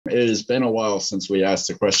it has been a while since we asked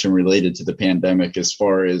a question related to the pandemic as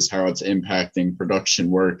far as how it's impacting production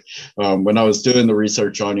work. When I was doing the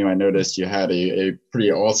research on you, I noticed you had a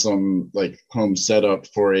pretty awesome like home setup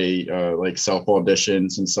for a like self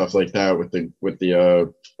auditions and stuff like that with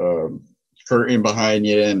the curtain behind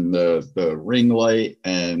you and the ring light.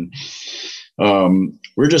 And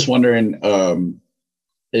we're just wondering,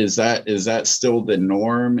 is that still the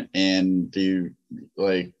norm? And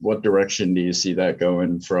what direction do you see that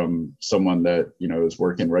going from someone that, is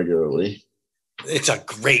working regularly? It's a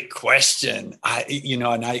great question.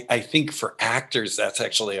 I think for actors, that's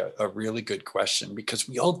actually a really good question, because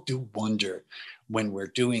we all do wonder when we're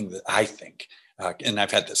doing that, I think, and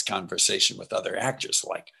I've had this conversation with other actors,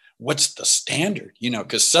 like, what's the standard?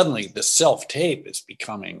 Because suddenly the self-tape is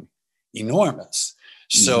becoming enormous.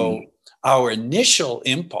 So our initial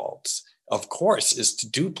impulse, of course, is to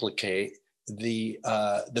duplicate the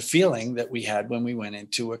feeling that we had when we went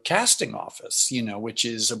into a casting office, which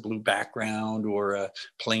is a blue background or a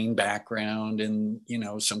plain background and,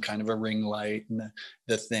 some kind of a ring light and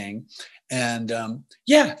the thing. And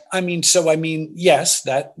yes,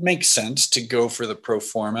 that makes sense to go for the pro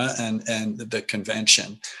forma and the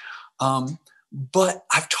convention. But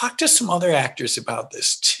I've talked to some other actors about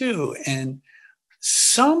this too. And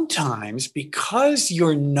sometimes, because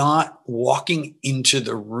you're not walking into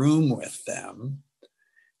the room with them,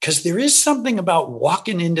 because there is something about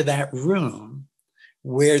walking into that room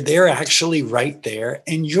where they're actually right there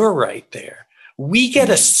and you're right there. We get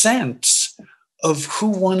a sense of who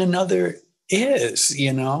one another is,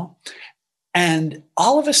 and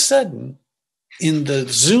all of a sudden in the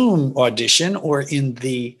Zoom audition or in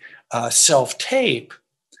the self-tape,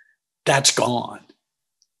 that's gone.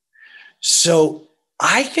 So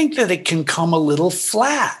I think that it can come a little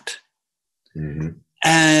flat.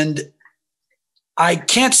 And I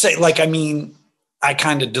can't say, I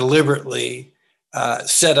kind of deliberately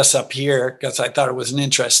set us up here because I thought it was an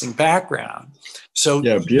interesting background. So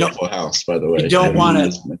yeah, beautiful house, by the way. You don't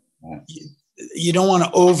want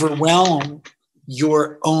to overwhelm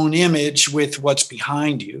your own image with what's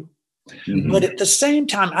behind you. But at the same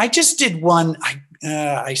time, I just did one.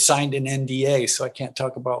 I signed an NDA, so I can't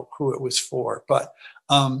talk about who it was for, but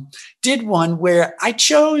did one where I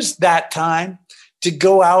chose that time to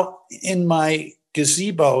go out in my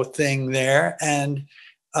gazebo thing there, and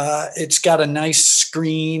it's got a nice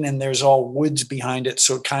screen and there's all woods behind it,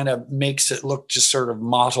 so it kind of makes it look just sort of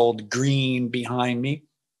mottled green behind me.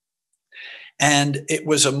 And it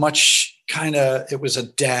was it was a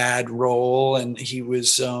dad role, and he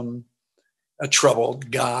was a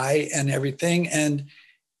troubled guy and everything. And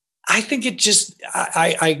I think it just,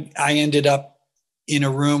 I ended up in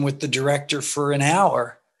a room with the director for an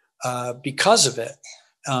hour because of it.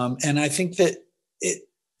 And I think that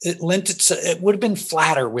it lent itself, it would have been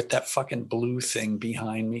flatter with that fucking blue thing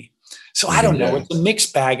behind me. So I don't know. It's a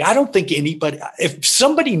mixed bag. I don't think anybody, if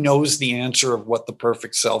somebody knows the answer of what the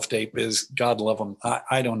perfect self-tape is, God love them.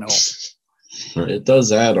 I don't know. It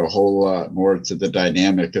does add a whole lot more to the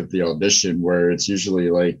dynamic of the audition, where it's usually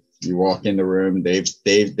like you walk in the room, they're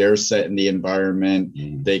set in the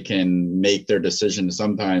environment. They can make their decision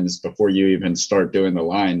sometimes before you even start doing the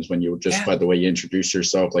lines, when you just by the way you introduce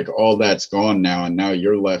yourself, like all that's gone now, and now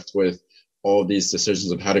you're left with all these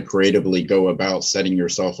decisions of how to creatively go about setting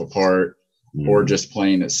yourself apart or just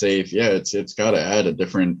playing it safe. Yeah, it's got to add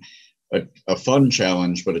a fun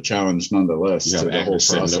challenge, but a challenge nonetheless. You have to the whole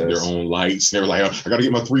setting process. Up their own lights. And they're like, I got to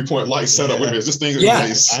get my 3-point light set up. This thing is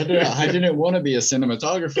nice. I didn't want to be a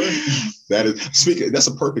cinematographer. That's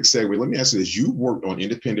a perfect segue. Let me ask you this. You worked on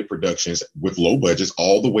independent productions with low budgets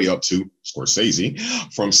all the way up to Scorsese,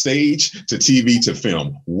 from stage to TV to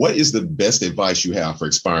film. What is the best advice you have for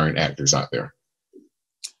aspiring actors out there?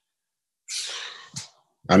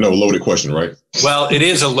 I know, a loaded question, right? Well, it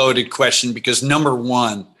is a loaded question because number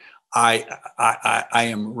one, I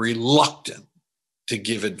am reluctant to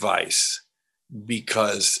give advice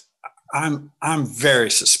because I'm very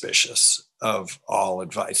suspicious of all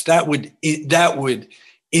advice. That would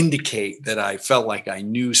indicate that I felt like I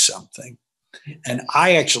knew something. And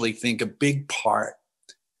I actually think a big part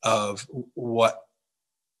of what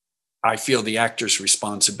I feel the actor's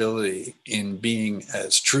responsibility in being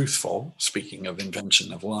as truthful, speaking of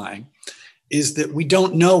invention of lying, is that we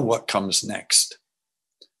don't know what comes next.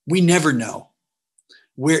 We never know.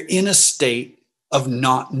 We're in a state of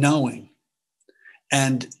not knowing.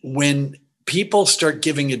 And when people start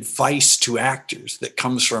giving advice to actors that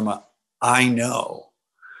comes from I know,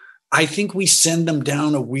 I think we send them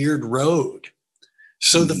down a weird road.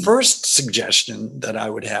 So the first suggestion that I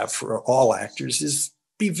would have for all actors is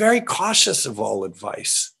be very cautious of all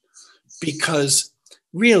advice, because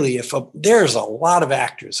really, there's a lot of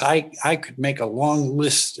actors, I could make a long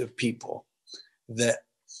list of people that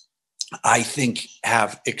I think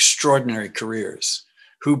have extraordinary careers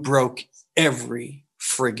who broke every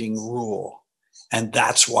frigging rule. And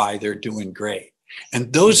that's why they're doing great.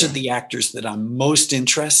 And those are the actors that I'm most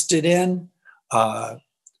interested in.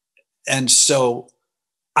 And so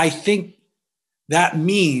I think that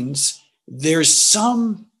means there's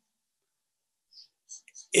something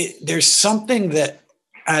that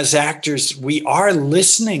as actors we are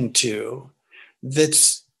listening to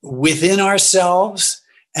that's within ourselves,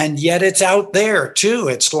 and yet it's out there too.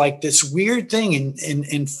 It's like this weird thing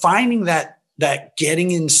in finding that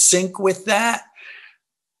getting in sync with that.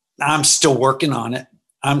 I'm still working on it.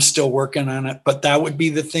 But that would be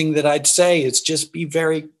the thing that I'd say is just be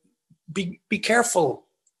careful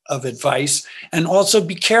of advice, and also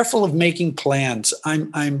be careful of making plans.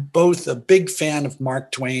 I'm both a big fan of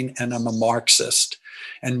Mark Twain and I'm a Marxist.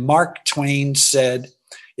 And Mark Twain said,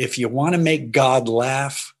 if you want to make God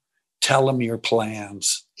laugh, tell him your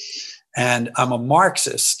plans. And I'm a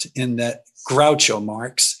Marxist in that Groucho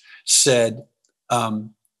Marx said,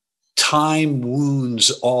 time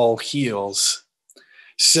wounds, all heals.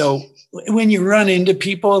 So when you run into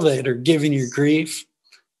people that are giving you grief,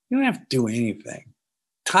 you don't have to do anything.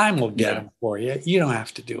 Time will get them for you. You don't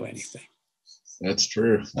have to do anything. That's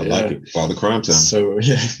true. I like it. Father Crime Time. So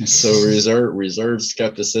reserve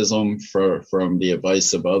skepticism from the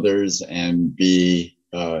advice of others, and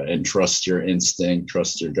and trust your instinct,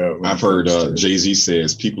 trust your gut. I've heard Jay-Z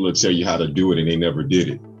says people will tell you how to do it and they never did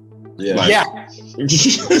it. Yeah. Like,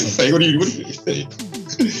 what do you think?